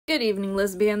Good evening,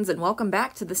 lesbians, and welcome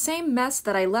back to the same mess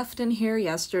that I left in here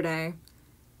yesterday.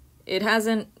 It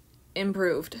hasn't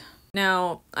improved.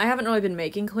 Now, I haven't really been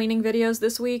making cleaning videos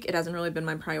this week. It hasn't really been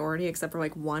my priority, except for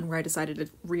like one where I decided to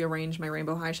rearrange my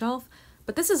rainbow high shelf.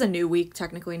 But this is a new week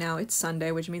technically now. It's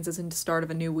Sunday, which means it's the start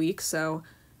of a new week, so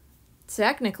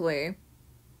technically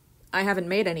I haven't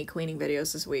made any cleaning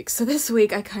videos this week. So this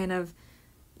week I kind of,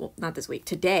 well, not this week,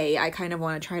 today I kind of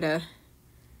want to try to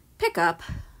pick up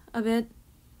a bit.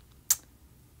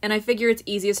 And I figure it's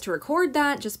easiest to record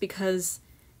that just because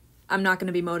I'm not going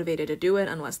to be motivated to do it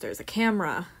unless there's a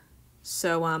camera.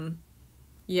 So,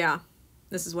 yeah,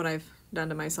 this is what I've done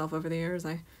to myself over the years.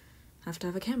 I have to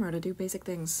have a camera to do basic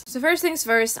things. So first things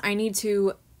first, I need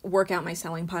to work out my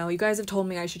selling pile. You guys have told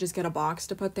me I should just get a box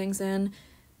to put things in,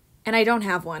 and I don't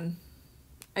have one.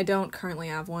 I don't currently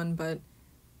have one, but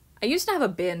I used to have a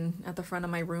bin at the front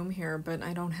of my room here, but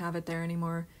I don't have it there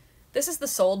anymore. This is the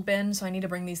sold bin, so I need to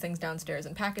bring these things downstairs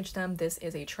and package them. This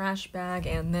is a trash bag,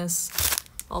 and this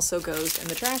also goes in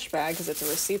the trash bag because it's a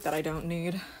receipt that I don't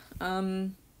need.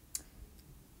 Alright,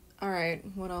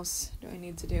 what else do I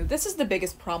need to do? This is the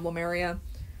biggest problem area.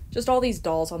 Just all these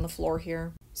dolls on the floor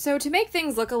here. So to make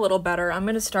things look a little better, I'm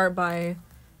gonna start by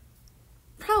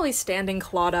probably standing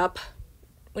Claude up.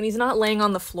 When he's not laying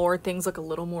on the floor, things look a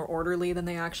little more orderly than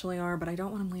they actually are, but I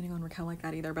don't want him leaning on Raquel like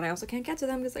that either, but I also can't get to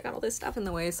them because I got all this stuff in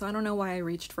the way, so I don't know why I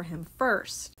reached for him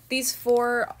first. These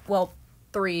four, well,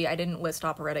 three, I didn't list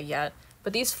operetta yet,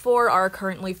 but these four are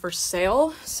currently for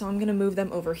sale, so I'm gonna move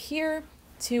them over here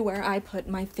to where I put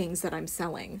my things that I'm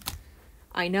selling.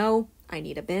 I know, I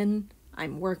need a bin,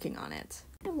 I'm working on it.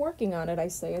 I'm working on it, I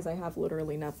say, as I have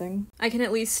literally nothing. I can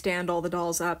at least stand all the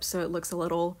dolls up so it looks a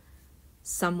little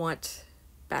somewhat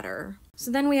better.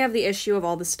 So then we have the issue of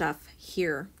all the stuff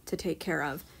here to take care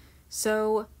of.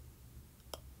 So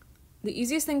the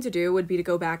easiest thing to do would be to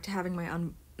go back to having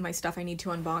my stuff I need to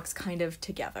unbox kind of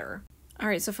together.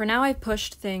 Alright, so for now I've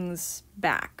pushed things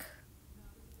back,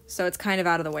 so it's kind of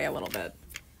out of the way a little bit.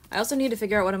 I also need to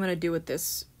figure out what I'm gonna do with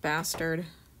this bastard.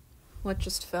 What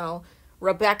just fell?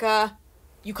 Rebecca,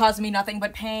 you caused me nothing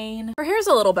but pain. Her hair's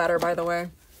a little better, by the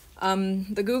way.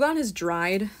 The Goo Gone has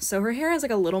dried, so her hair has like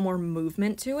a little more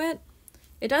movement to it.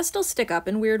 It does still stick up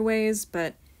in weird ways,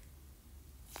 but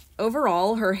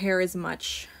overall her hair is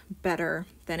much better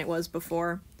than it was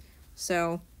before.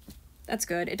 So that's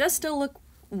good. It does still look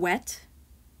wet,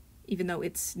 even though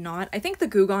it's not. I think the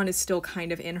Goo Gone is still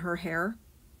kind of in her hair.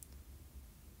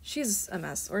 She's a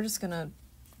mess. We're just gonna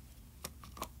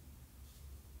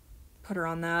put her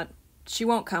on that. She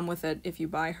won't come with it if you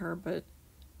buy her, but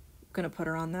gonna put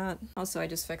her on that. Also, I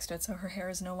just fixed it so her hair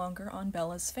is no longer on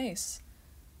Bella's face.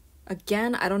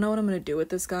 Again, I don't know what I'm gonna do with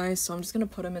this guy, so I'm just gonna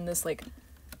put him in this like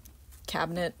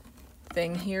cabinet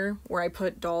thing here where I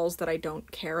put dolls that I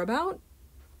don't care about.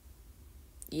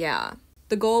 Yeah.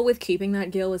 The goal with keeping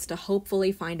that gill is to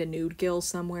hopefully find a nude gill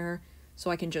somewhere so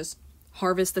I can just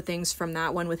harvest the things from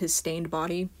that one with his stained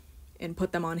body and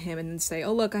put them on him and then say,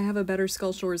 oh look, I have a better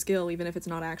Skull Shores gill, even if it's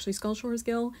not actually Skull Shores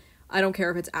gill. I don't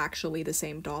care if it's actually the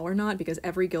same doll or not, because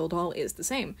every Gill doll is the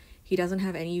same. He doesn't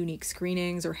have any unique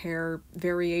screenings or hair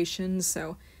variations,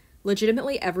 so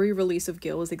legitimately every release of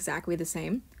Gill is exactly the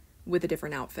same, with a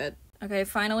different outfit. Okay, I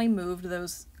finally moved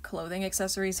those clothing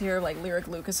accessories here, like Lyric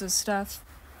Lucas's stuff.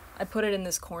 I put it in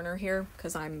this corner here,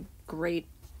 because I'm great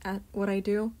at what I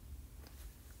do.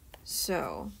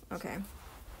 So, okay.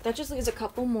 That just leaves a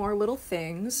couple more little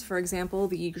things, for example,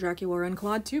 the Dracula and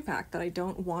Claude 2-pack that I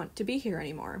don't want to be here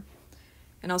anymore.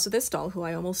 And also this doll, who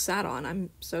I almost sat on.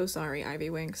 I'm so sorry, Ivy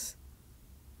Winks.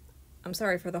 I'm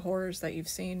sorry for the horrors that you've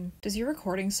seen. Does your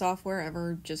recording software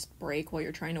ever just break while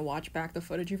you're trying to watch back the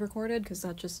footage you've recorded? Because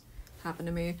that just happened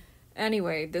to me.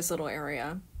 Anyway, this little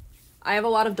area. I have a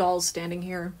lot of dolls standing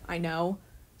here, I know.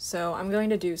 So I'm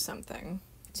going to do something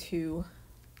to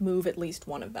move at least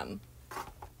one of them.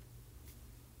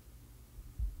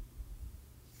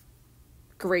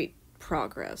 Great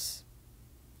progress.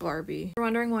 Barbie. If you're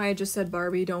wondering why I just said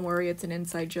Barbie, don't worry, it's an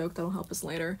inside joke that'll help us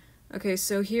later. Okay,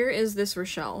 so here is this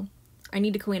Rochelle. I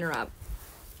need to clean her up.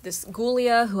 This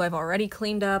Ghoulia, who I've already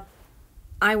cleaned up,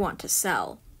 I want to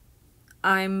sell.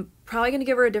 I'm probably gonna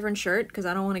give her a different shirt, because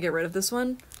I don't want to get rid of this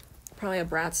one. Probably a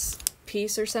Bratz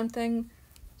piece or something.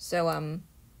 So, I'm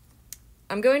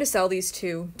going to sell these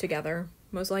two together,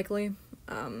 most likely.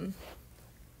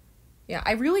 Yeah,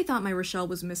 I really thought my Rochelle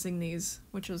was missing these,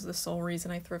 which was the sole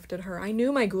reason I thrifted her. I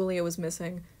knew my Ghoulia was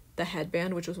missing the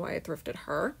headband, which was why I thrifted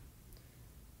her.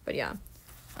 But yeah.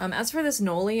 As for this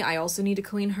Noli, I also need to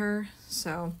clean her,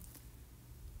 so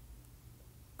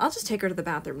I'll just take her to the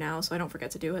bathroom now so I don't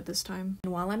forget to do it this time.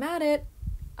 And while I'm at it,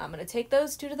 I'm gonna take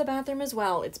those two to the bathroom as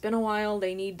well. It's been a while.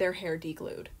 They need their hair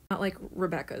deglued. Not like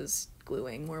Rebecca's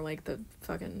gluing, more like the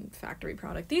fucking factory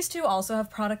product. These two also have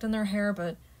product in their hair,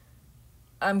 but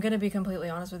I'm gonna be completely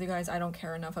honest with you guys, I don't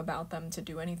care enough about them to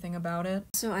do anything about it.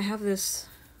 So I have this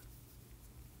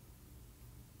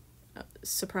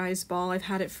surprise ball. I've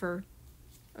had it for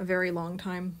a very long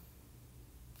time.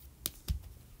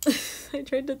 I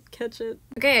tried to catch it.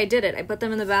 Okay, I did it. I put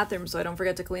them in the bathroom so I don't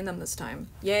forget to clean them this time.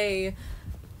 Yay.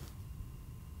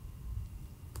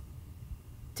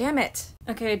 Damn it.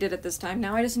 Okay, I did it this time.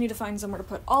 Now I just need to find somewhere to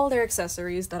put all their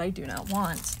accessories that I do not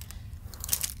want.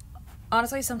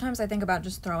 Honestly, sometimes I think about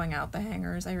just throwing out the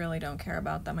hangers. I really don't care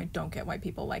about them. I don't get why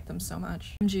people like them so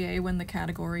much. MGA when the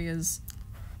category is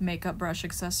makeup brush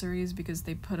accessories because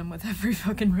they put them with every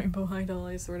fucking rainbow idol,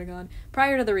 I swear to God.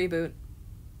 Prior to the reboot.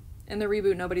 In the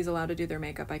reboot, nobody's allowed to do their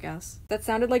makeup, I guess. That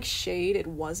sounded like shade. It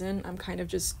wasn't. I'm kind of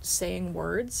just saying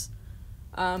words.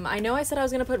 I know I said I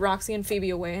was gonna put Roxy and Phoebe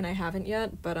away and I haven't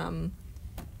yet, but I'm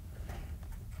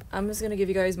just gonna give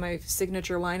you guys my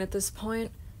signature line at this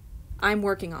point. I'm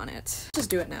working on it. Just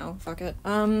do it now. Fuck it.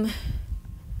 Okay,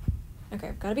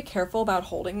 gotta be careful about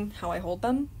holding how I hold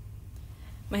them.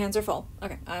 My hands are full.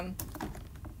 Okay,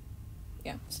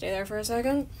 yeah, stay there for a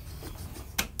second.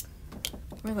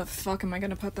 Where the fuck am I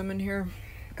gonna put them in here?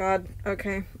 God,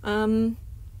 okay.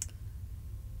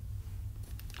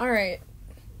 Alright.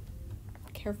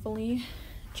 Carefully,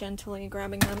 gently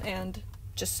grabbing them and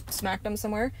just smack them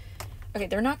somewhere. Okay,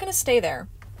 they're not gonna stay there.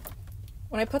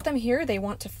 When I put them here, they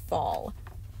want to fall.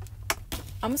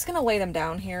 I'm just gonna lay them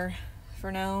down here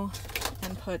for now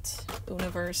and put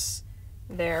Universe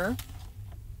there.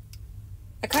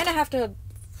 I kind of have to...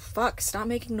 Fuck, stop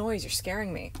making noise, you're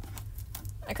scaring me.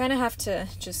 I kind of have to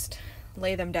just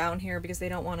lay them down here because they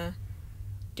don't want to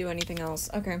do anything else.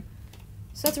 Okay,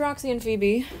 so that's Roxy and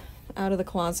Phoebe out of the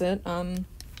closet.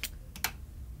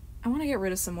 I want to get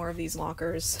rid of some more of these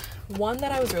lockers. One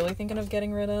that I was really thinking of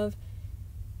getting rid of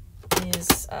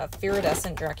is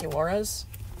Viridescent Draculaura's.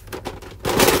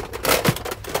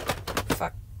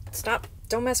 Fuck. Stop.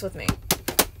 Don't mess with me.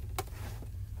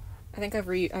 I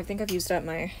think I've used up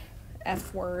my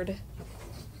F word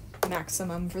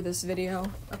maximum for this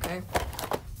video. Okay.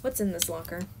 What's in this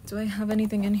locker? Do I have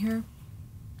anything in here?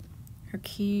 Her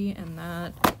key and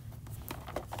that.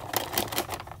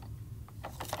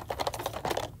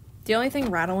 The only thing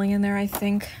rattling in there, I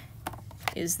think,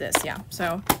 is this. Yeah,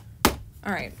 so,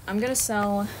 alright. I'm gonna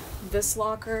sell this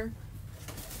locker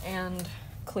and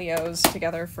Cleo's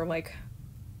together for, like,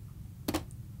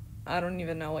 I don't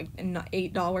even know, like,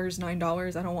 $8,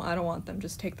 $9. I don't want them.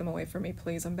 Just take them away from me,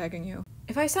 please. I'm begging you.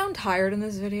 If I sound tired in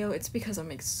this video, it's because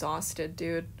I'm exhausted,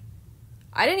 dude.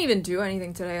 I didn't even do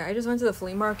anything today. I just went to the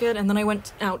flea market, and then I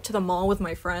went out to the mall with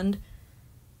my friend.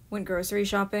 Went grocery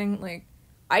shopping. Like,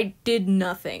 I did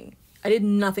nothing. I did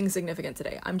nothing significant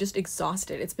today. I'm just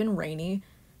exhausted. It's been rainy,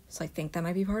 so I think that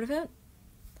might be part of it.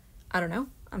 I don't know.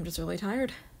 I'm just really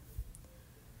tired.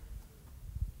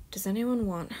 Does anyone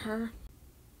want her?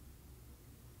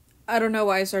 I don't know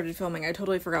why I started filming. I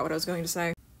totally forgot what I was going to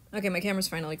say. Okay, my camera's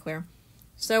finally clear.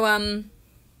 So,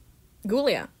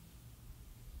 Ghoulia.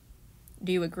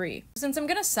 Do you agree? Since I'm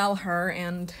gonna sell her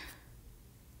and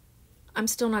I'm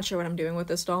still not sure what I'm doing with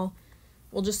this doll,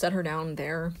 we'll just set her down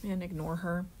there and ignore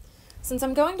her. Since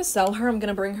I'm going to sell her, I'm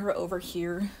gonna bring her over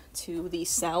here to the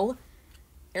sell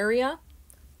area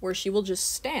where she will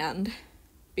just stand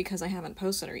because I haven't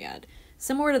posted her yet.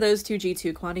 Similar to those two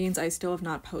G2 Claudines, I still have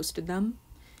not posted them.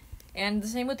 And the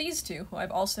same with these two, who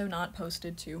I've also not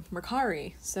posted to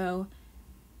Mercari, so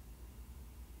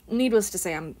needless to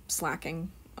say, I'm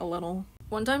slacking a little.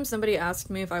 One time somebody asked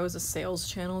me if I was a sales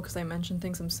channel because I mention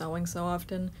things I'm selling so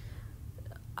often.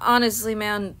 Honestly,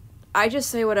 man, I just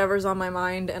say whatever's on my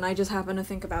mind, and I just happen to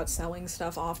think about selling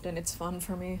stuff often. It's fun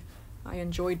for me. I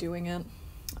enjoy doing it.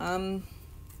 I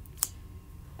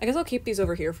guess I'll keep these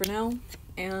over here for now,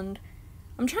 and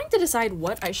I'm trying to decide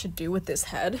what I should do with this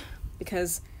head,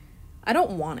 because I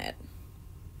don't want it.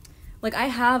 Like, I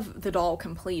have the doll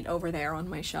complete over there on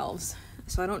my shelves,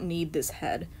 so I don't need this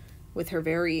head with her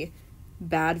very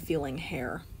bad-feeling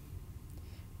hair.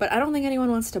 But I don't think anyone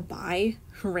wants to buy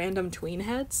random tween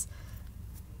heads,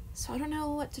 so I don't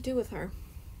know what to do with her.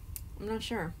 I'm not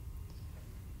sure.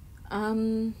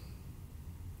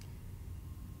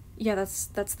 Yeah, that's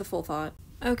the full thought.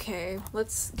 Okay,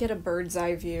 let's get a bird's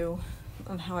eye view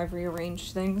on how I've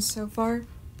rearranged things so far.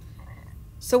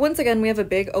 So once again, we have a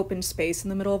big open space in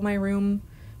the middle of my room,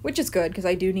 which is good because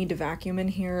I do need to vacuum in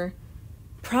here.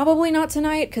 Probably not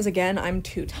tonight because, again, I'm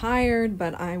too tired,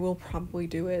 but I will probably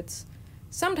do it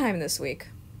sometime this week.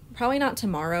 Probably not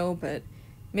tomorrow, but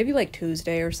Maybe like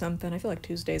Tuesday or something. I feel like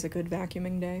Tuesday's a good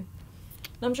vacuuming day.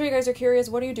 And I'm sure you guys are curious,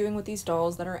 what are you doing with these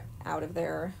dolls that are out of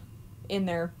there, in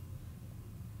there,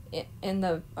 in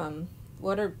the,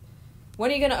 when are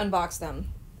you gonna unbox them?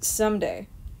 Someday.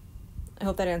 I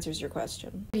hope that answers your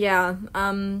question. Yeah,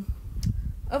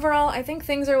 overall, I think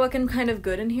things are looking kind of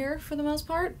good in here for the most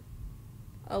part.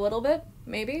 A little bit,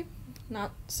 maybe.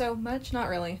 Not so much. Not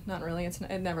really. Not really.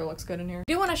 It never looks good in here.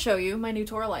 I do want to show you my new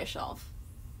Toralei shelf.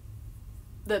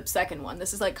 The second one.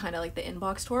 This is like kind of like the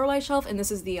inbox Toralei shelf, and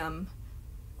this is the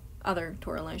other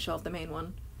Toralei shelf, the main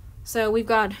one. So we've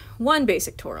got 1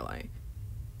 basic Toralei,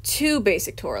 2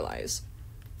 basic Toraleis,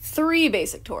 3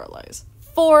 basic Toraleis,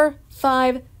 4,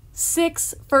 5,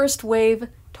 6 first wave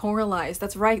Toraleis.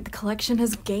 That's right, the collection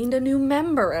has gained a new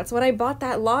member. That's what I bought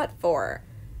that lot for.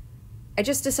 I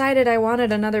just decided I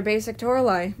wanted another basic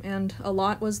Toralei, and a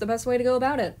lot was the best way to go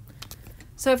about it.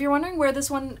 So if you're wondering where this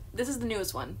is the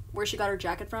newest one, where she got her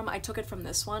jacket from, I took it from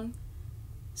this one.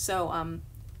 So,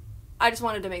 I just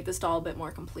wanted to make this doll a bit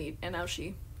more complete, and now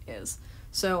she is.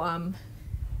 So,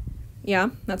 yeah,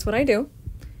 that's what I do.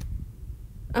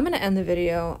 I'm gonna end the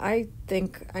video. I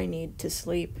think I need to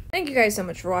sleep. Thank you guys so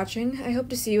much for watching. I hope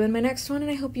to see you in my next one,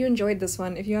 and I hope you enjoyed this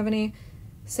one. If you have any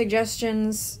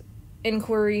suggestions,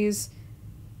 inquiries,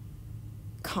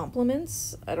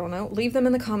 compliments, I don't know, leave them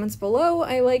in the comments below.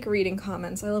 I like reading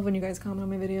comments. I love when you guys comment on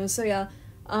my videos. So yeah,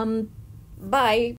 bye!